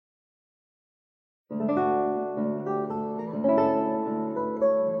Welcome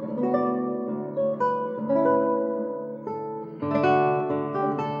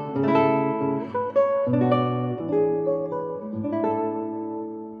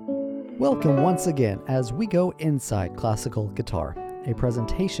once again as we go inside classical guitar, a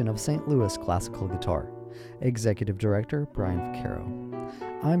presentation of St. Louis Classical Guitar. Executive Director Brian Vaccaro.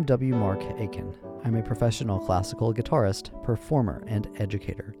 I'm W. Mark Aiken. I'm a professional classical guitarist, performer, and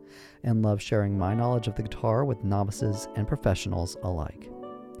educator, and love sharing my knowledge of the guitar with novices and professionals alike.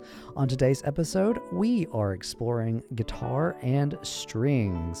 On today's episode, we are exploring guitar and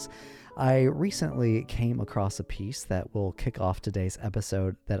strings. I recently came across a piece that will kick off today's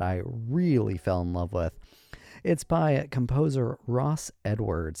episode that I really fell in love with. It's by composer Ross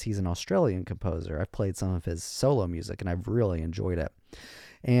Edwards. He's an Australian composer. I've played some of his solo music and I've really enjoyed it.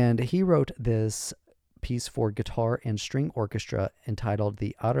 And he wrote this piece for guitar and string orchestra entitled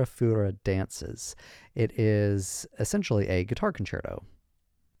The Arafura Dances. It is essentially a guitar concerto.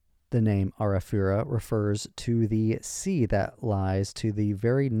 The name Arafura refers to the sea that lies to the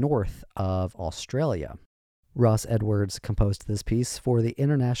very north of Australia. Ross Edwards composed this piece for the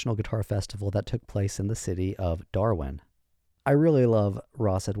International Guitar Festival that took place in the city of Darwin. I really love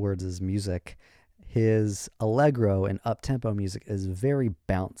Ross Edwards' music. His allegro and up-tempo music is very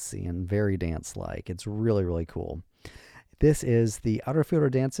bouncy and very dance-like. It's really, really cool. This is the Arafura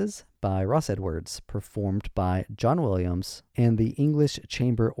Dances by Ross Edwards, performed by John Williams and the English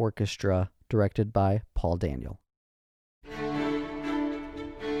Chamber Orchestra, directed by Paul Daniel.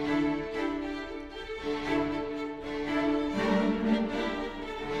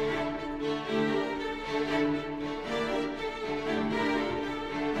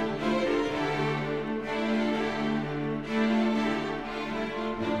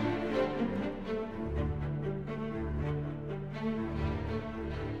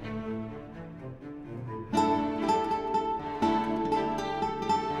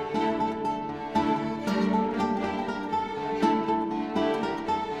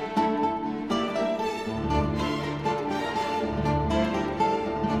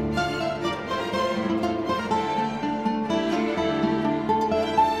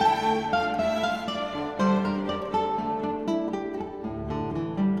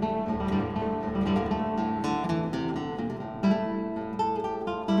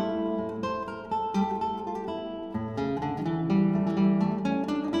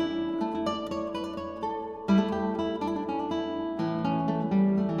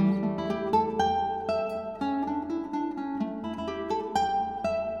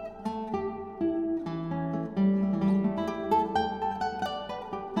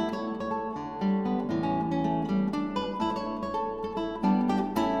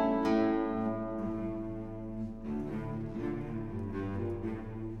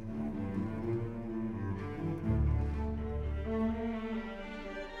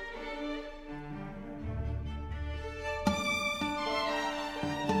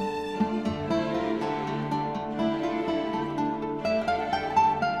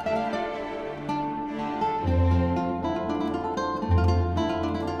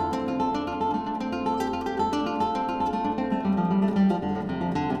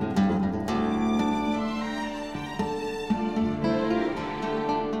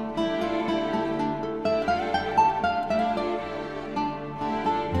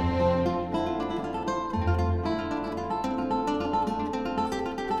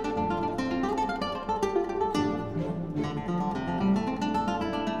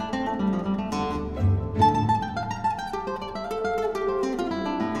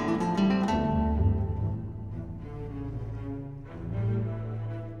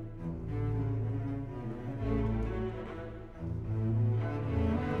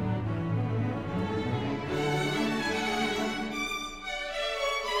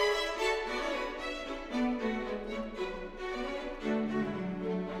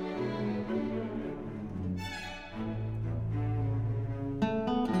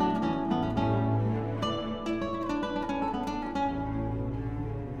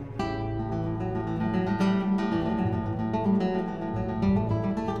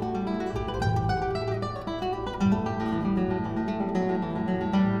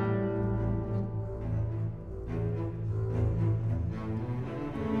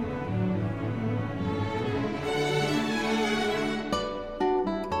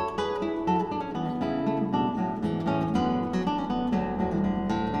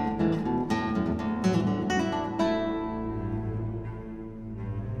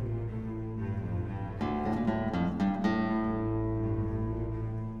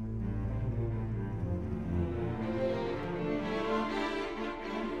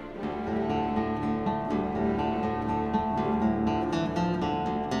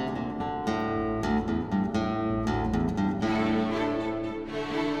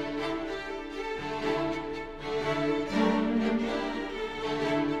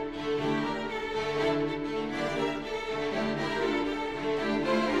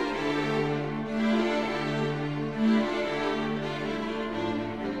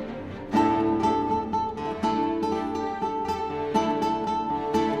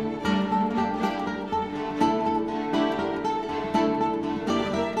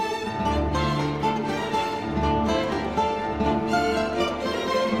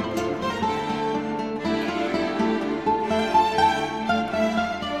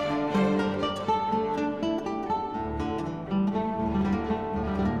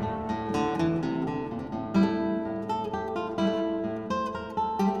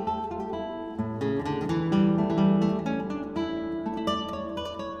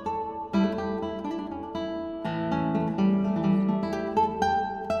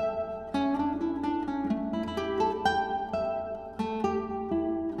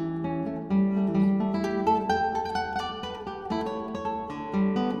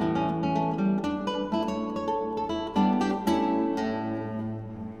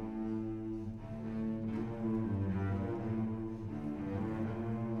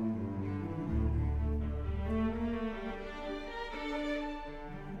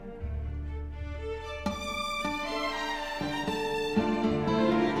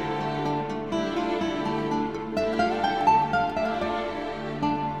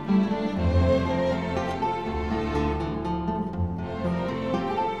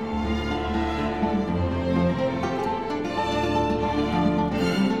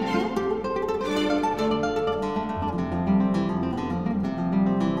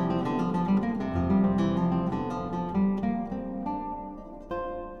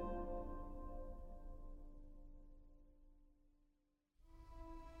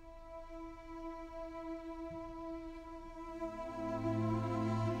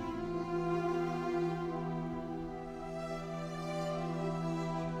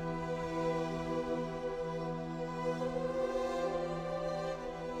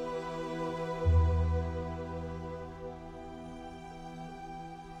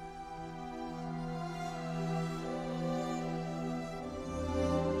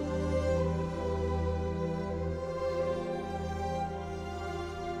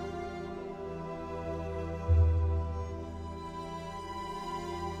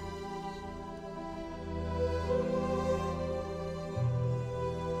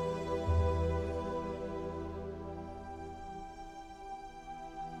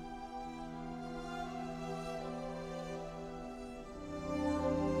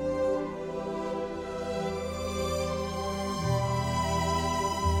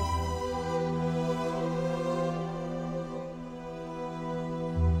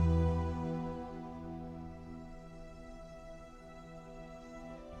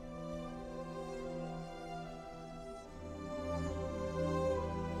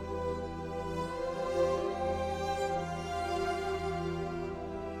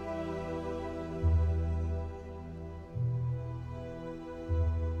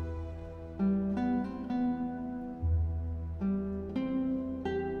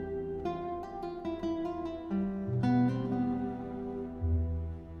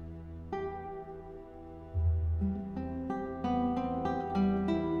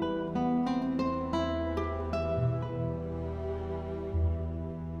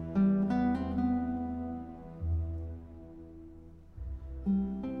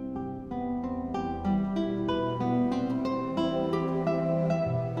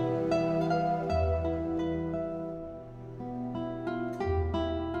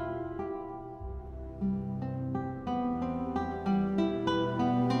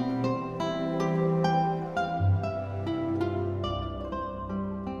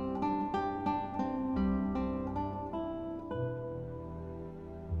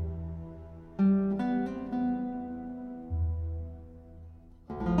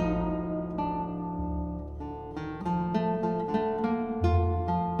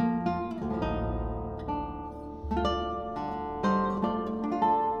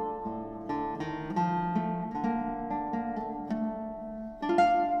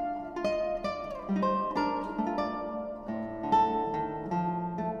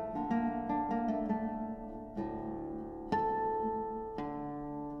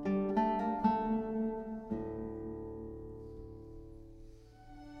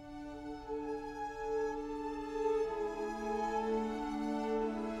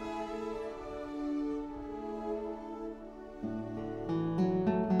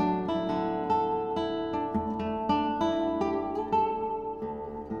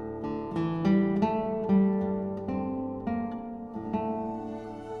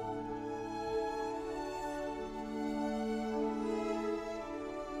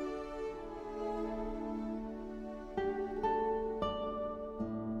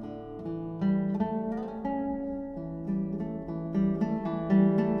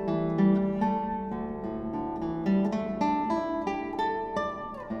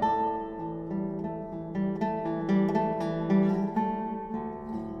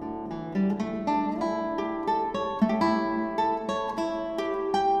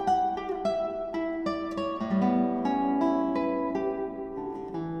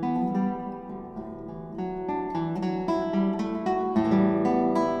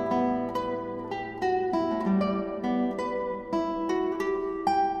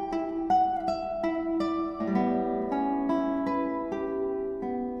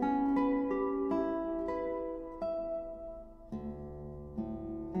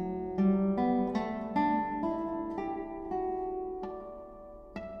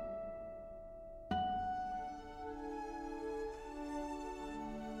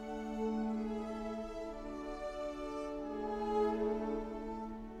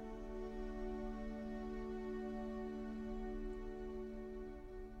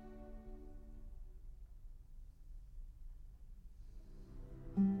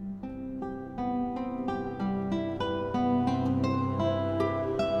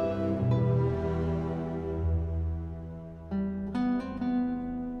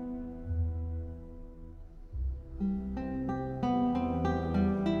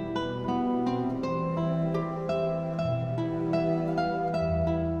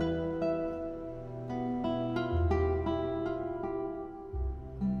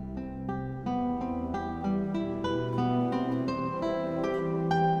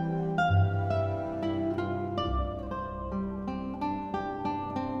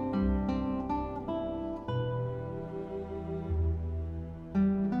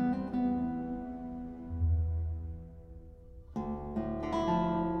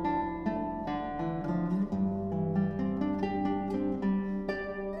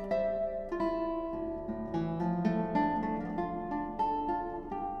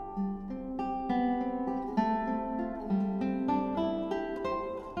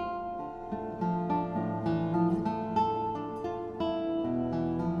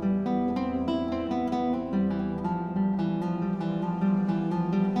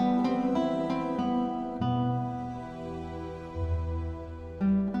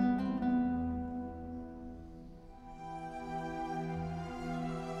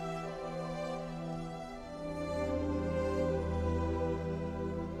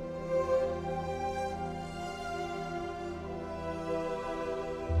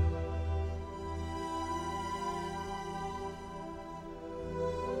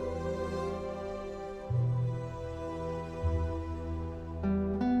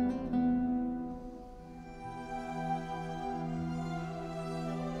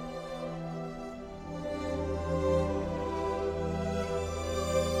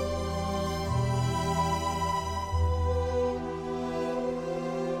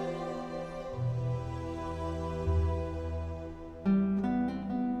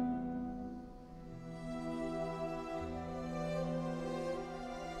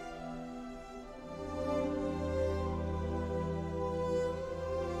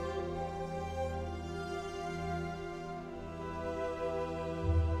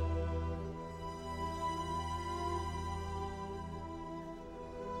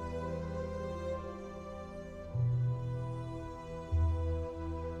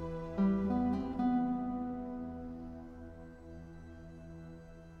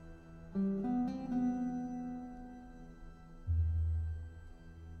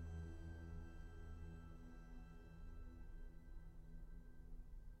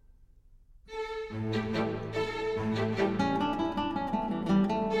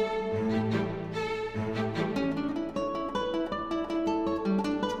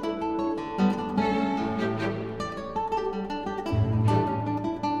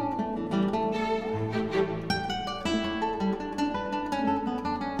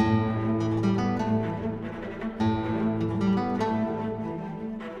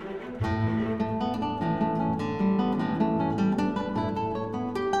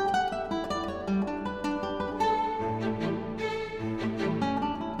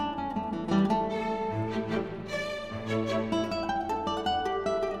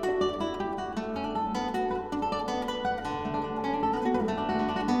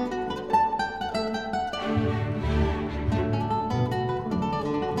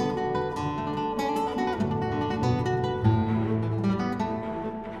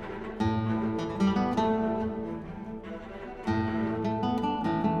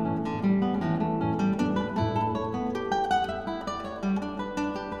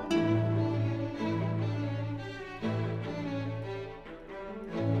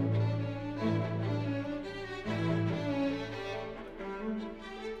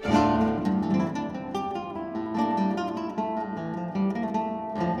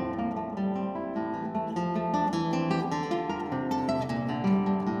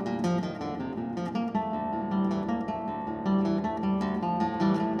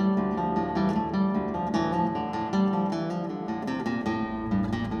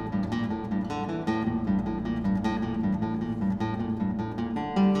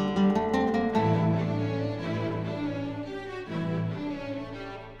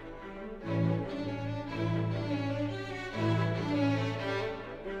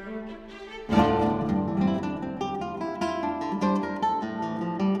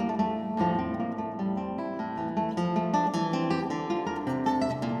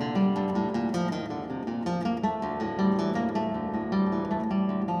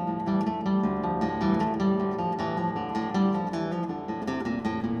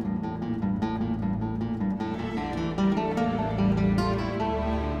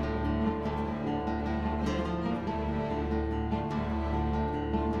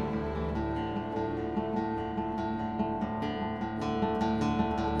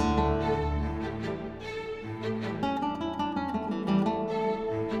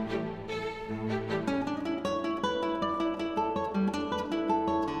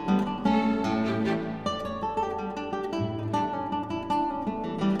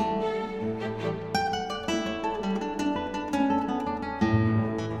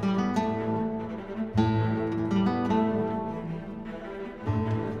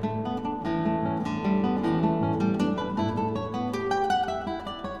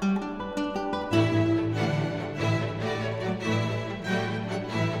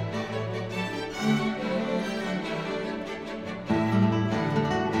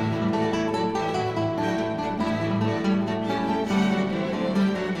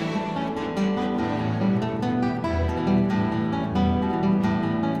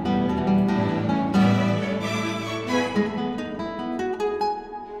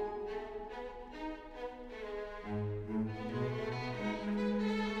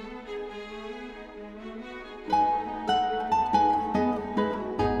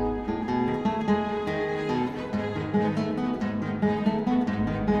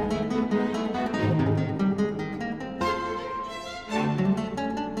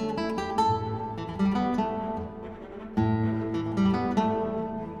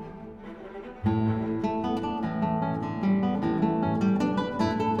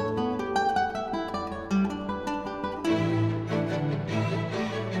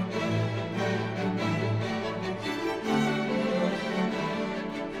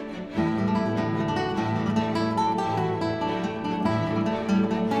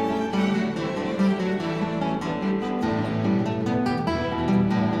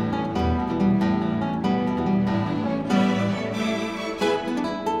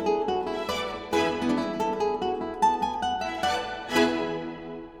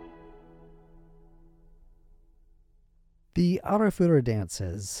 The Autofutter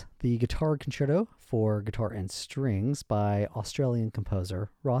Dances, the guitar concerto for guitar and strings by Australian composer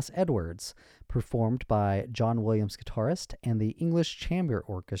Ross Edwards, performed by John Williams guitarist and the English Chamber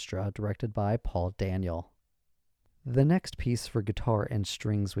Orchestra directed by Paul Daniel. The next piece for guitar and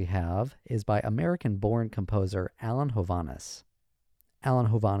strings we have is by American-born composer Alan Hovhaness.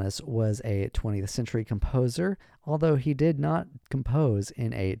 Alan Hovhaness was a 20th century composer, although he did not compose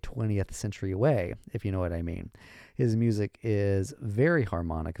in a 20th century way, if you know what I mean. His music is very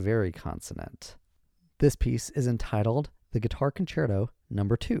harmonic, very consonant. This piece is entitled The Guitar Concerto No.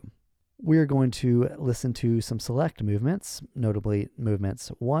 2. We're going to listen to some select movements, notably movements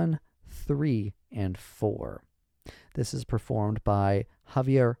 1, 3, and 4. This is performed by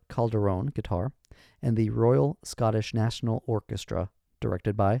Javier Calderón guitar and the Royal Scottish National Orchestra,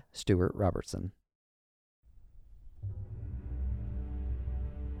 directed by Stuart Robertson.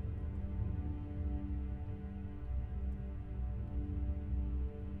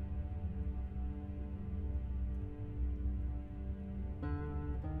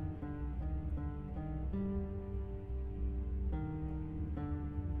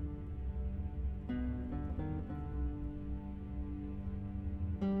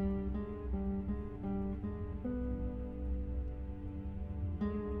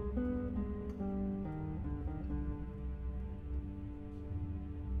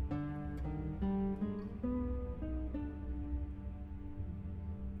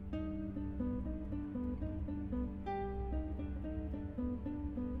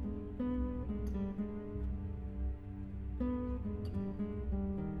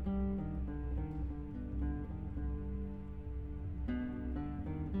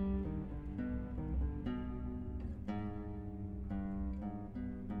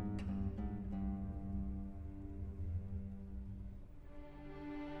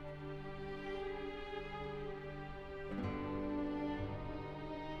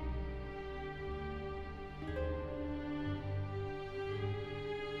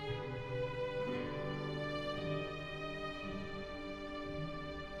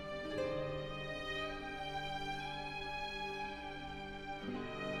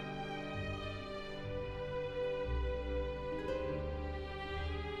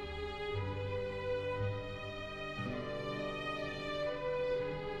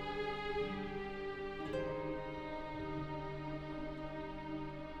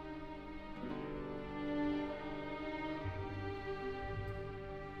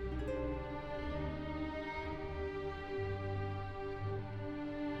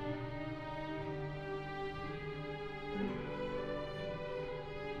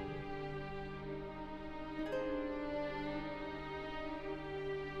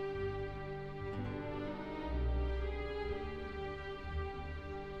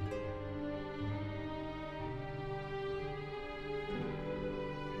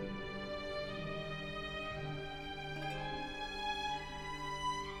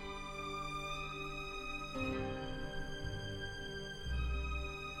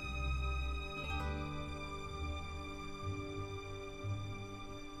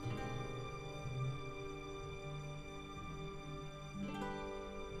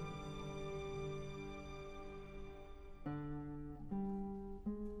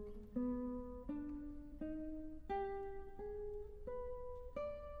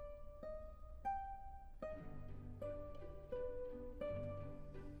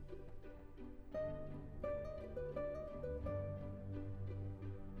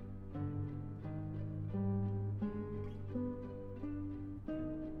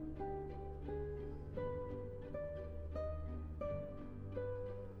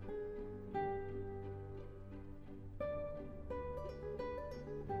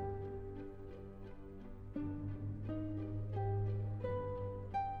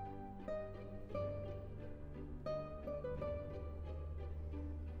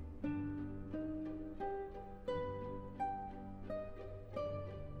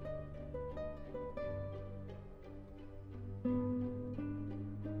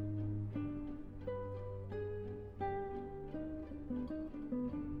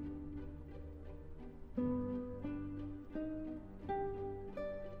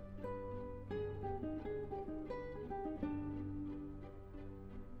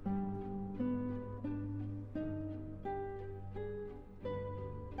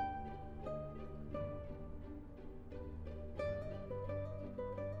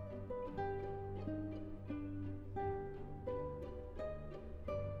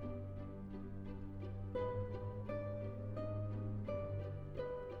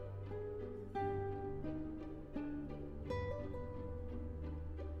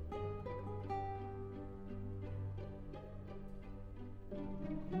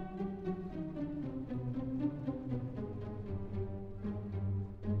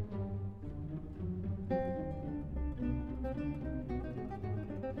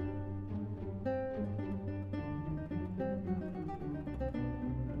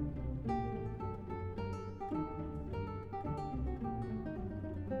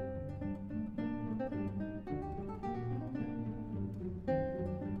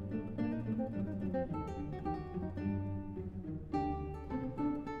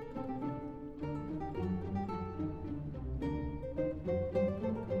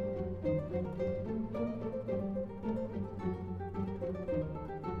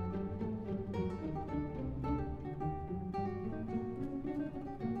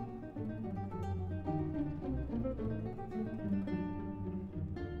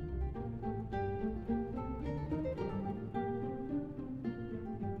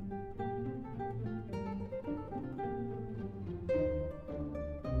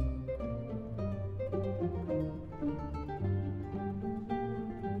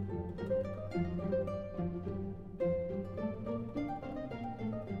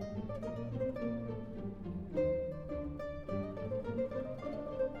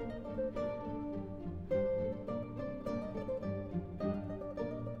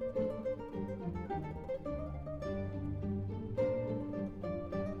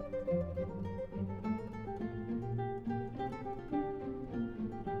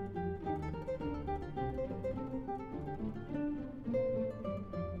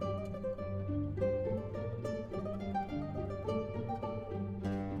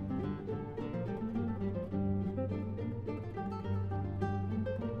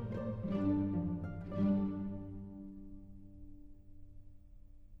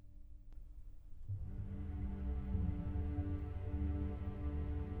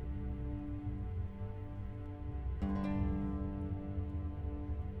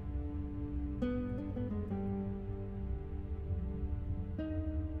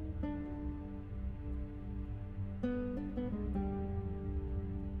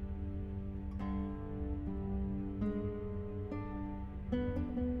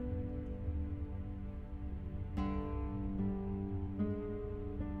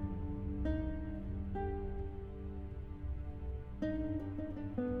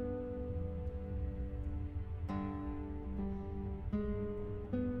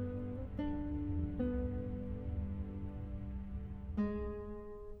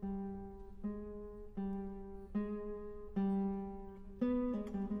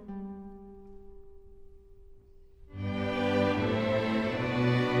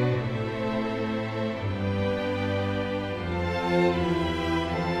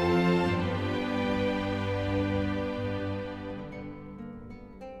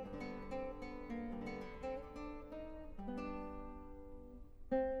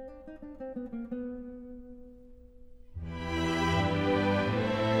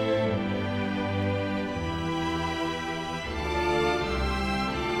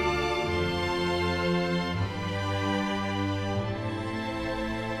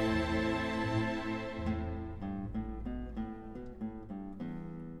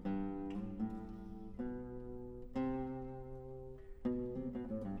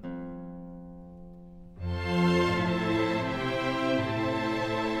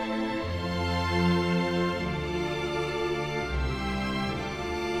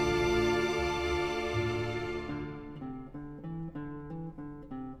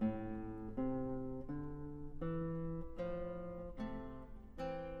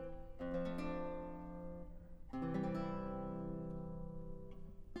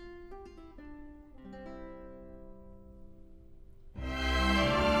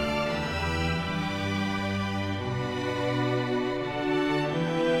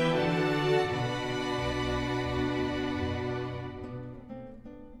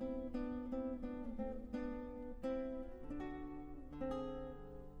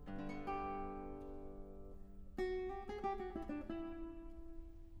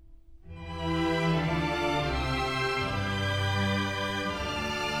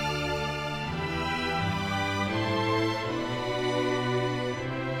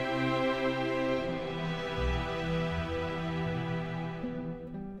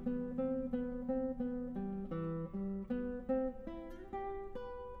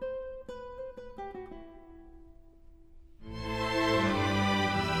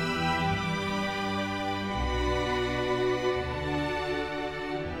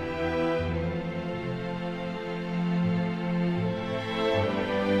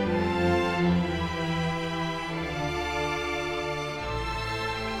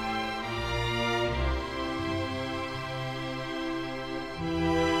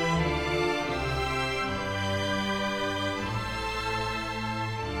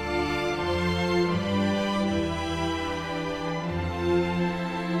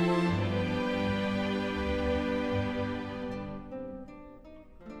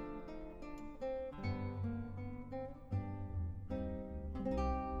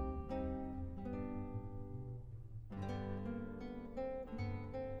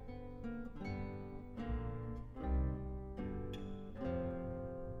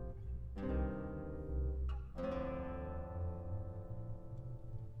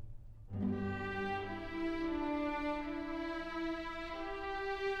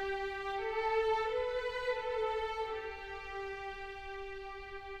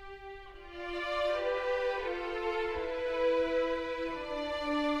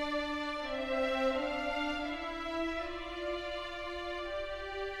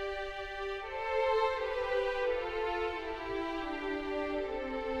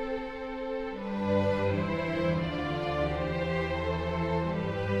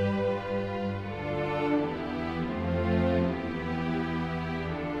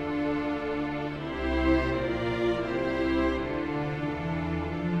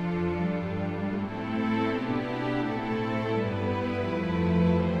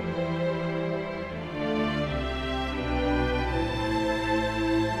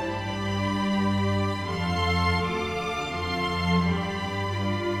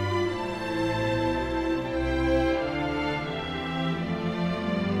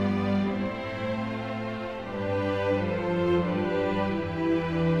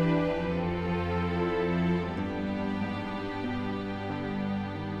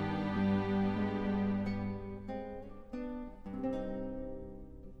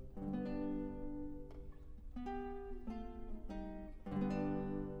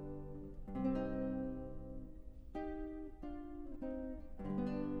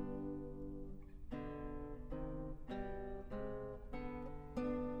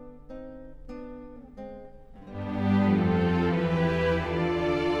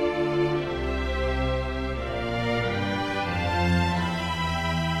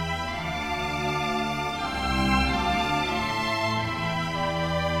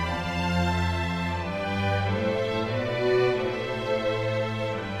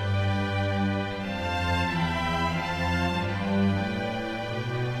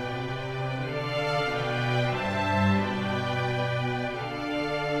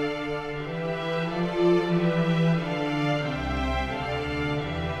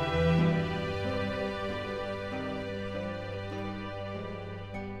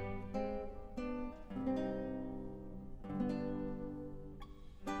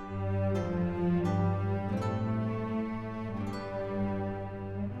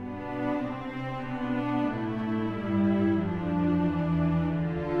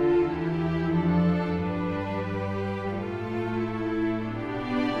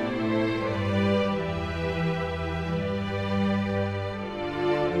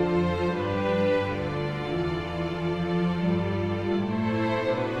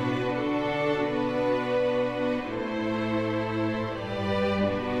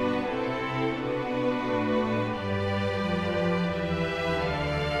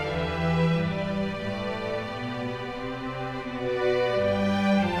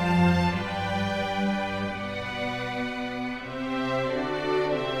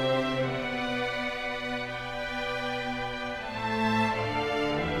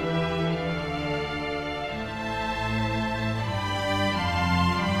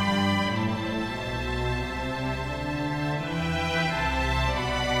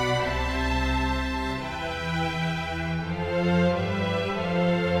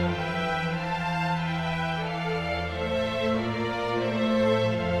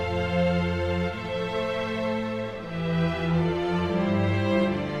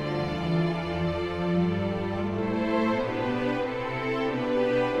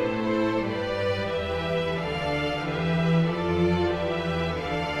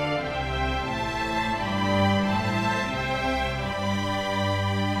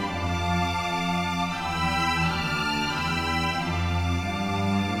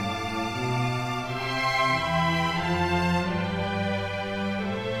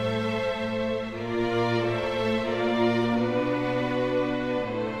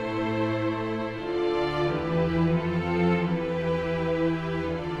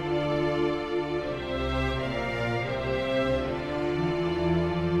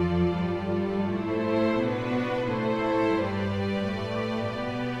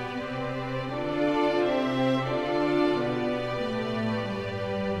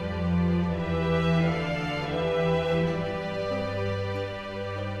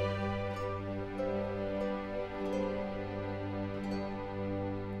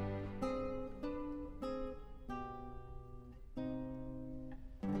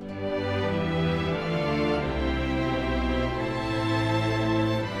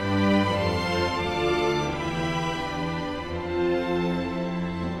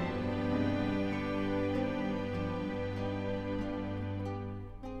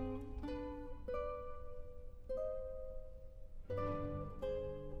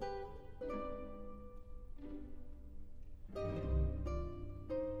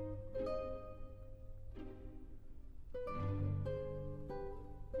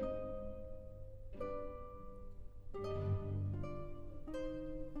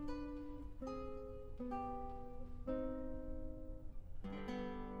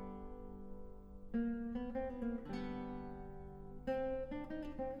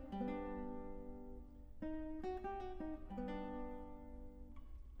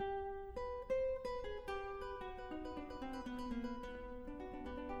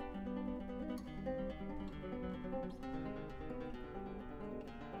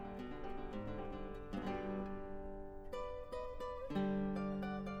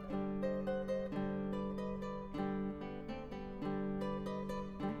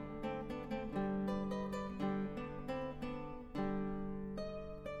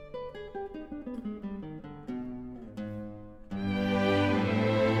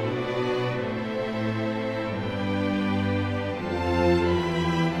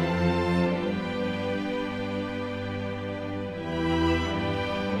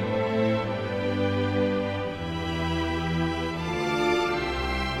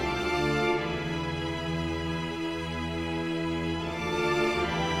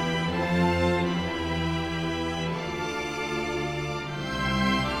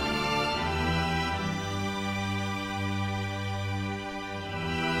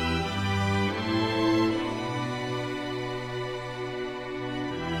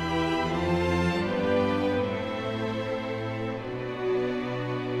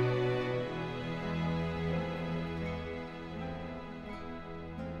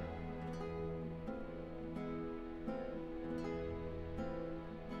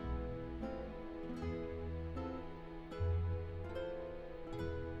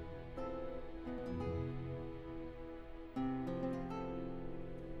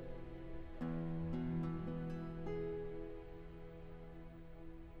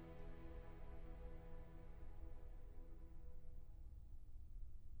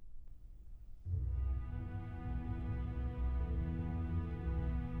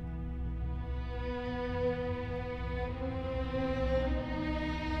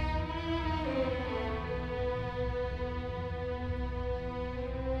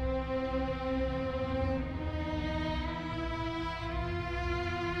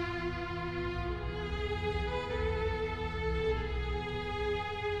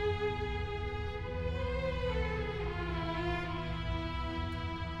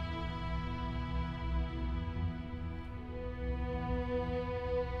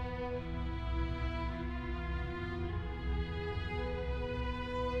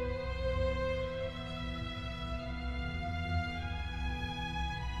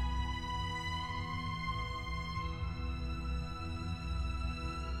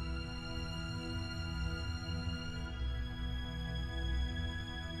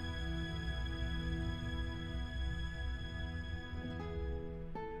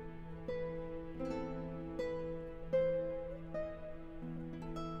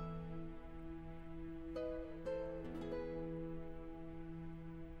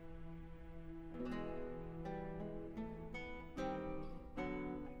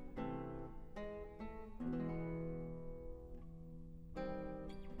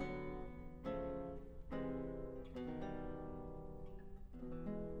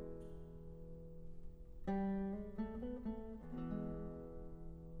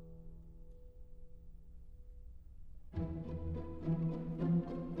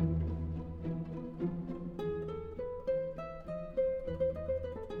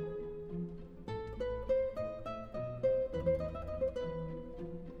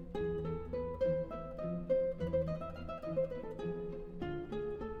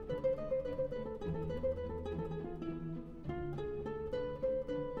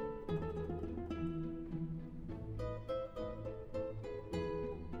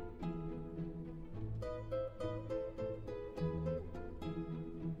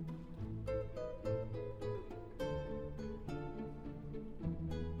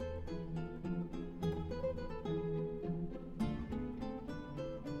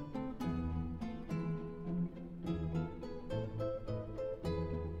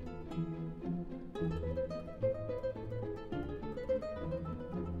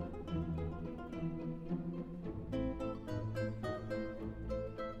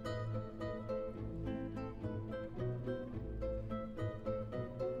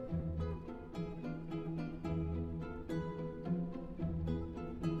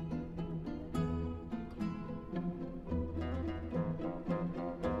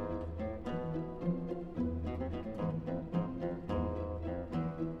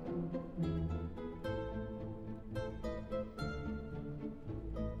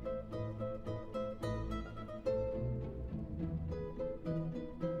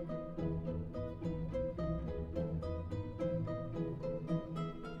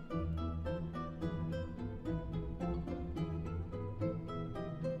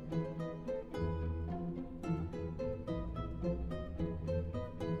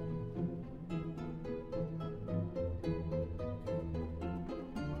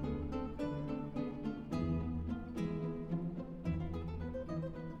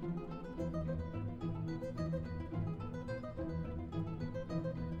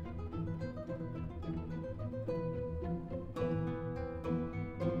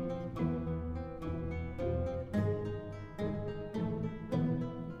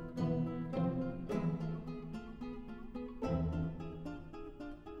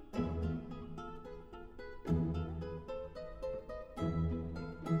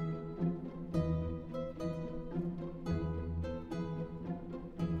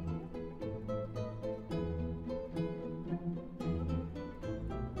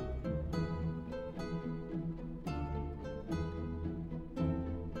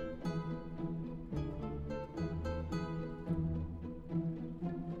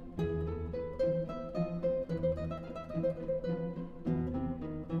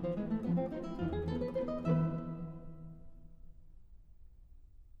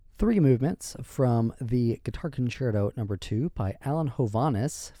 3 movements from the Guitar Concerto No. 2 by Alan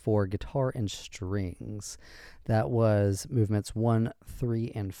Hovhaness for guitar and strings. That was movements 1,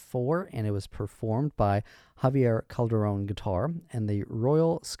 3, and 4, and it was performed by Javier Calderón guitar and the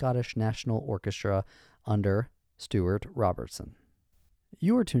Royal Scottish National Orchestra under Stuart Robertson.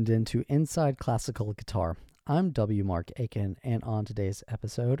 You are tuned in to Inside Classical Guitar. I'm W. Mark Aiken, and on today's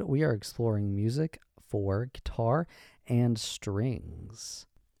episode, we are exploring music for guitar and strings.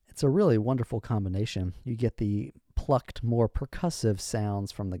 It's a really wonderful combination. You get the plucked, more percussive sounds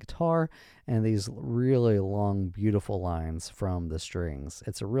from the guitar and these really long, beautiful lines from the strings.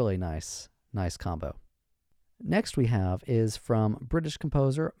 It's a really nice combo. Next we have is from British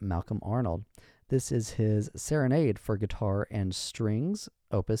composer Malcolm Arnold. This is his Serenade for Guitar and Strings,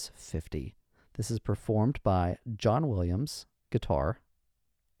 Opus 50. This is performed by John Williams, guitar,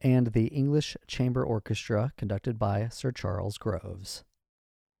 and the English Chamber Orchestra conducted by Sir Charles Groves.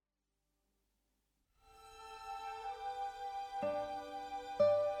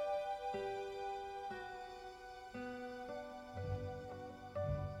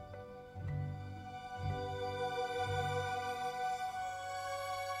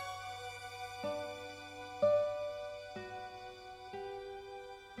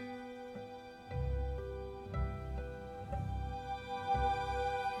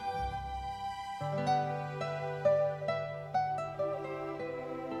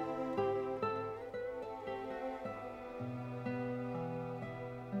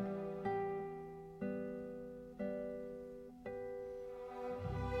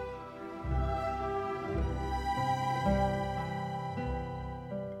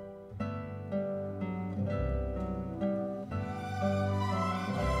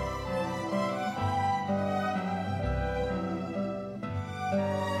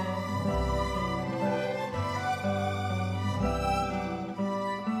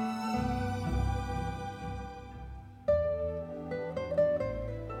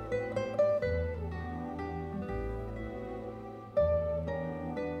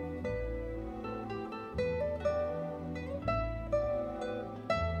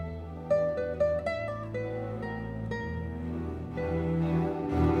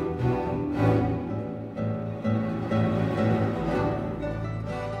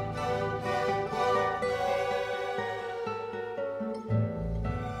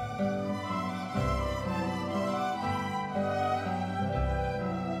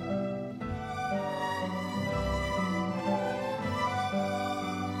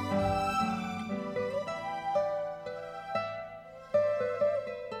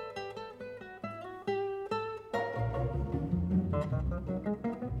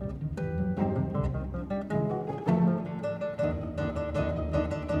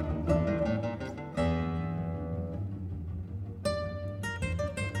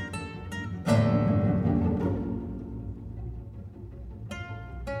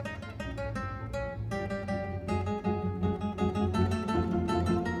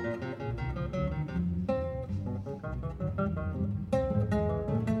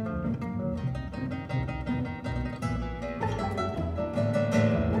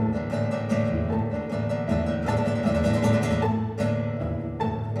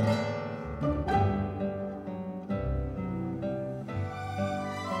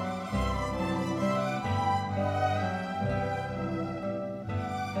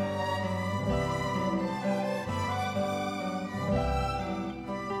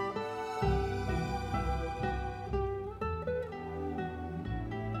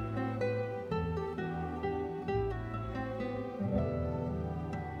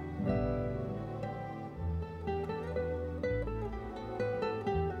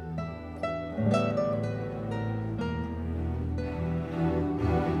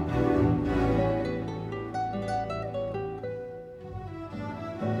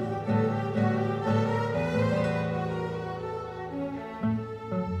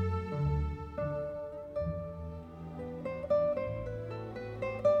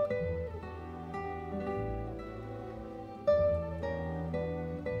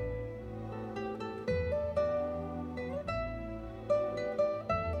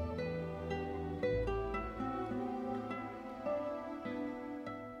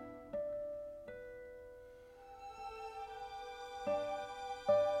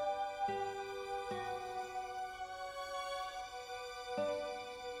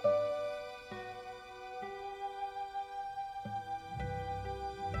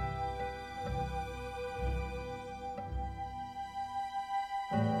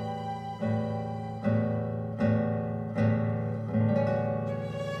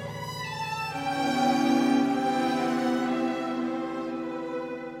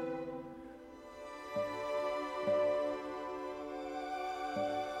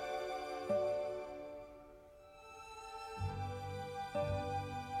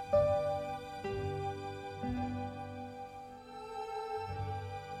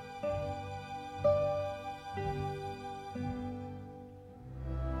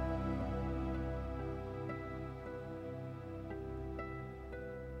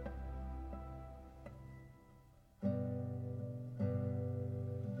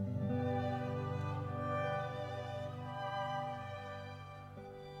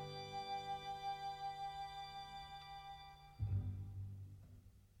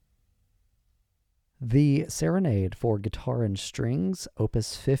 The Serenade for Guitar and Strings,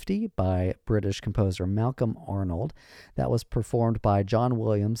 Opus 50 by British composer Malcolm Arnold, that was performed by John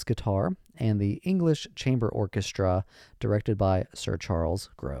Williams guitar, and the English Chamber Orchestra, directed by Sir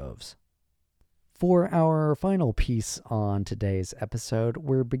Charles Groves. For our final piece on today's episode,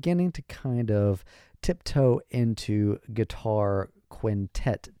 we're beginning to kind of tiptoe into guitar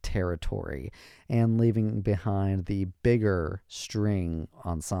quintet territory and leaving behind the bigger string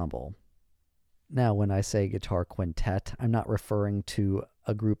ensemble. Now, when I say guitar quintet, I'm not referring to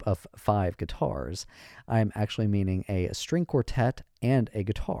a group of 5 guitars. I'm actually meaning a string quartet and a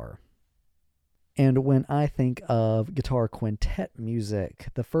guitar. And when I think of guitar quintet music,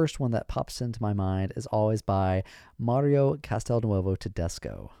 the first one that pops into my mind is always by Mario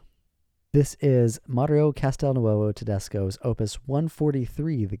Castelnuovo-Tedesco. This is Mario Castelnuovo-Tedesco's Opus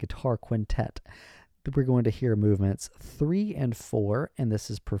 143, the Guitar Quintet. We're going to hear movements 3 and 4, and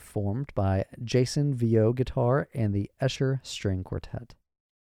this is performed by Jason Vio guitar and the Escher String Quartet.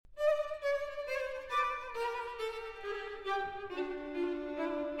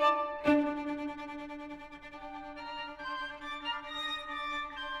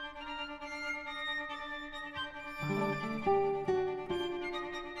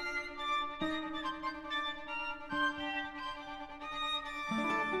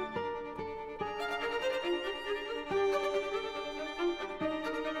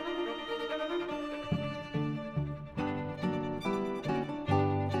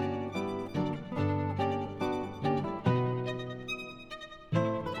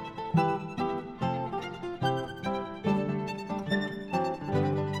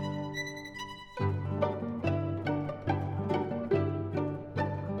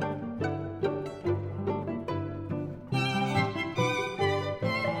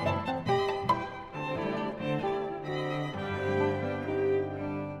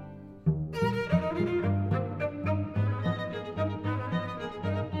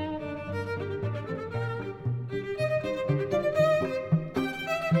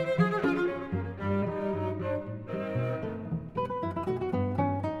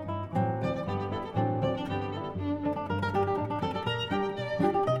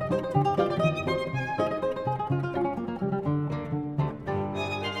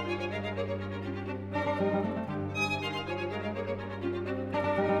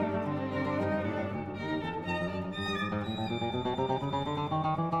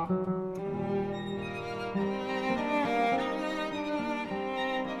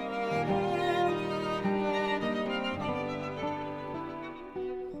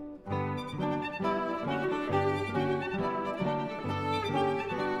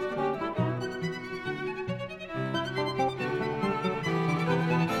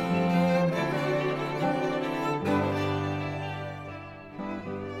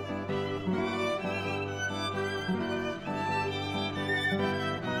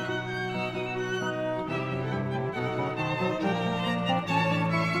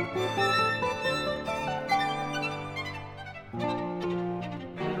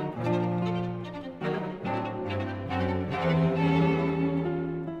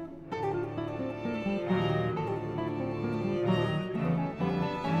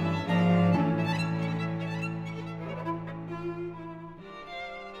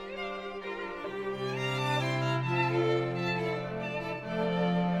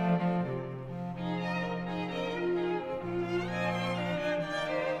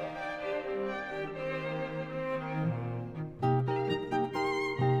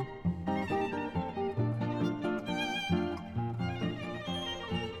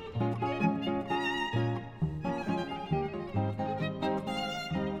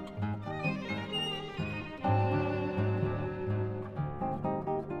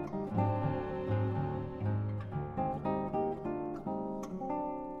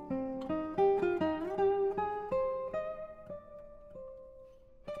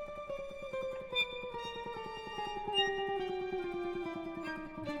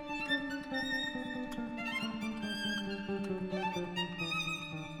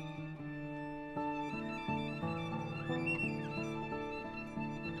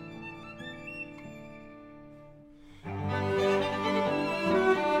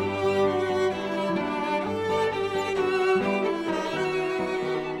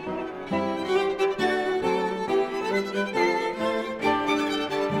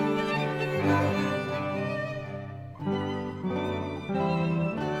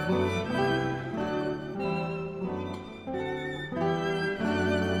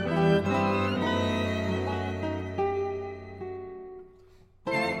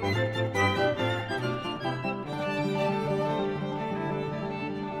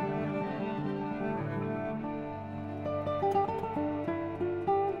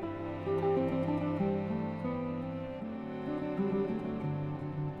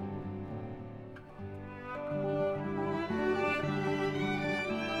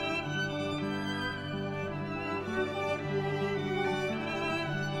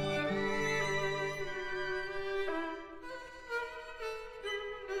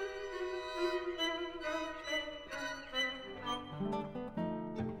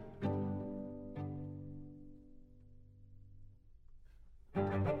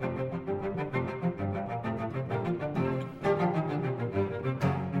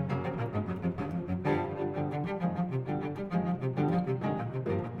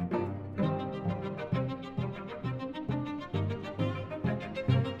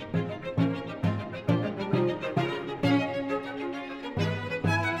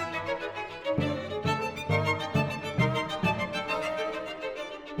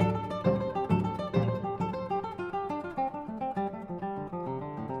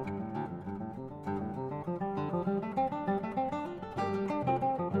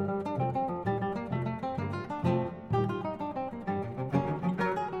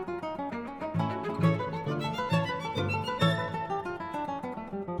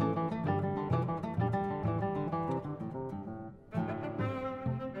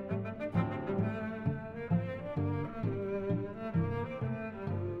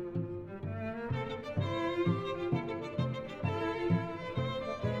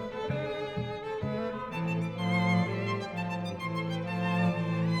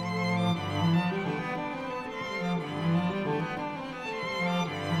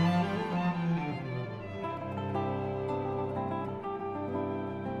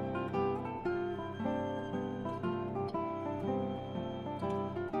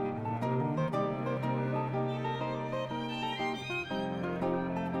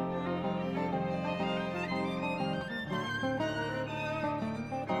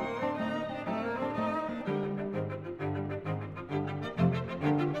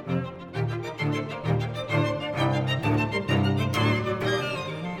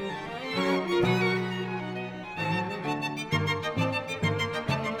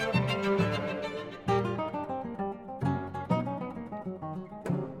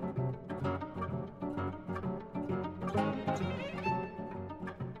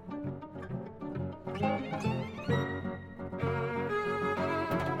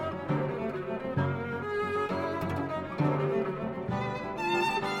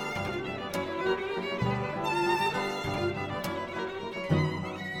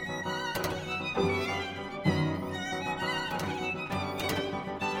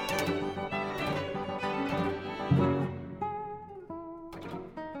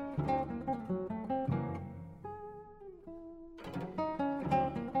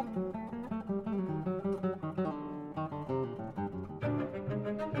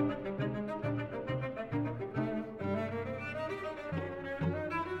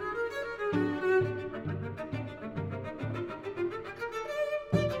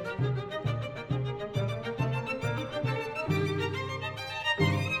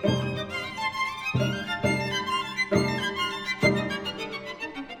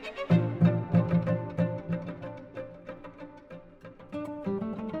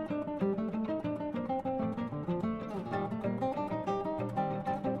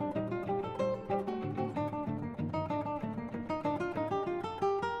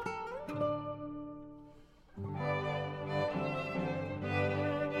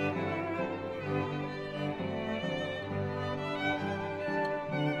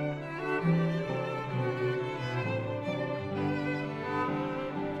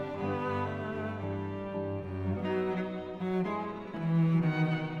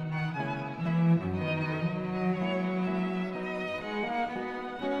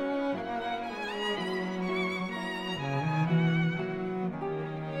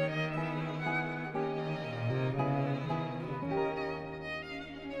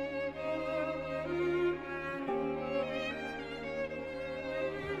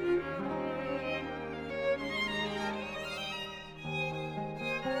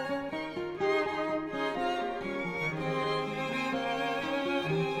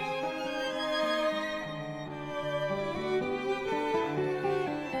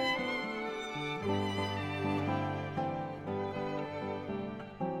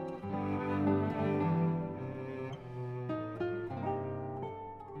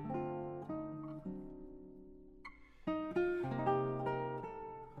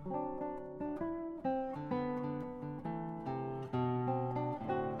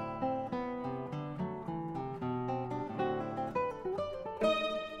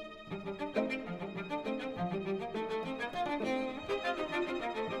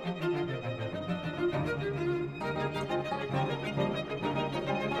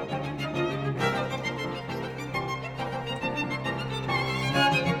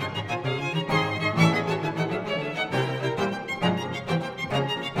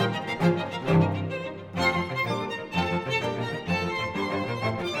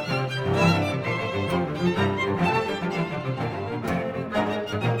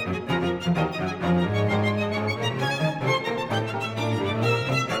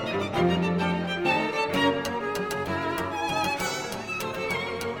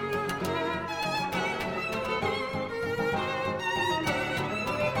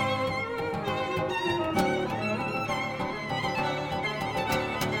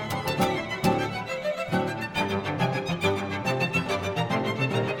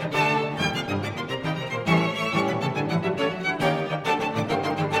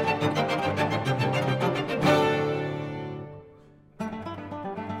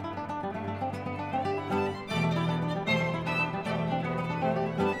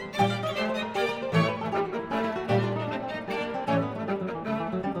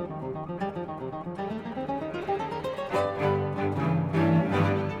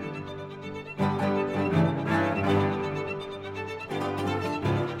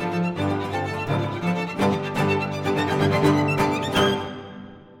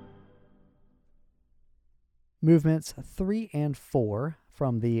 Movements 3 and 4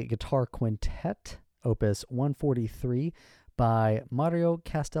 from the Guitar Quintet, Opus 143 by Mario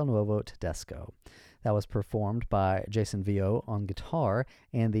Castelnuovo-Tedesco. That was performed by Jason Vio on guitar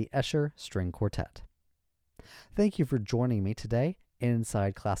and the Escher String Quartet. Thank you for joining me today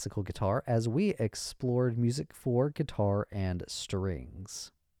inside Classical Guitar as we explored music for guitar and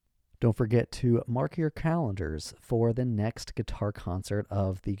strings. Don't forget to mark your calendars for the next guitar concert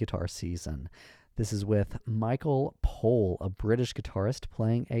of the guitar season. This is with Michael Pohl, a British guitarist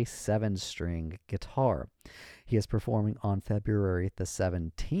playing a 7-string guitar. He is performing on February the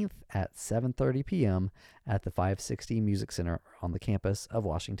 17th at 7:30 p.m. at the 560 Music Center on the campus of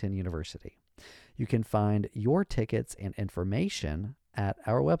Washington University. You can find your tickets and information at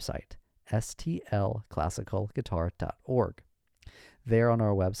our website, stlclassicalguitar.org. There on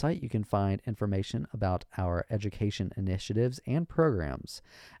our website, you can find information about our education initiatives and programs,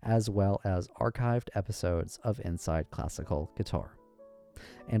 as well as archived episodes of Inside Classical Guitar.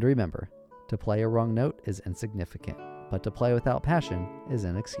 And remember, to play a wrong note is insignificant, but to play without passion is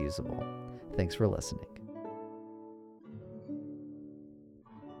inexcusable. Thanks for listening.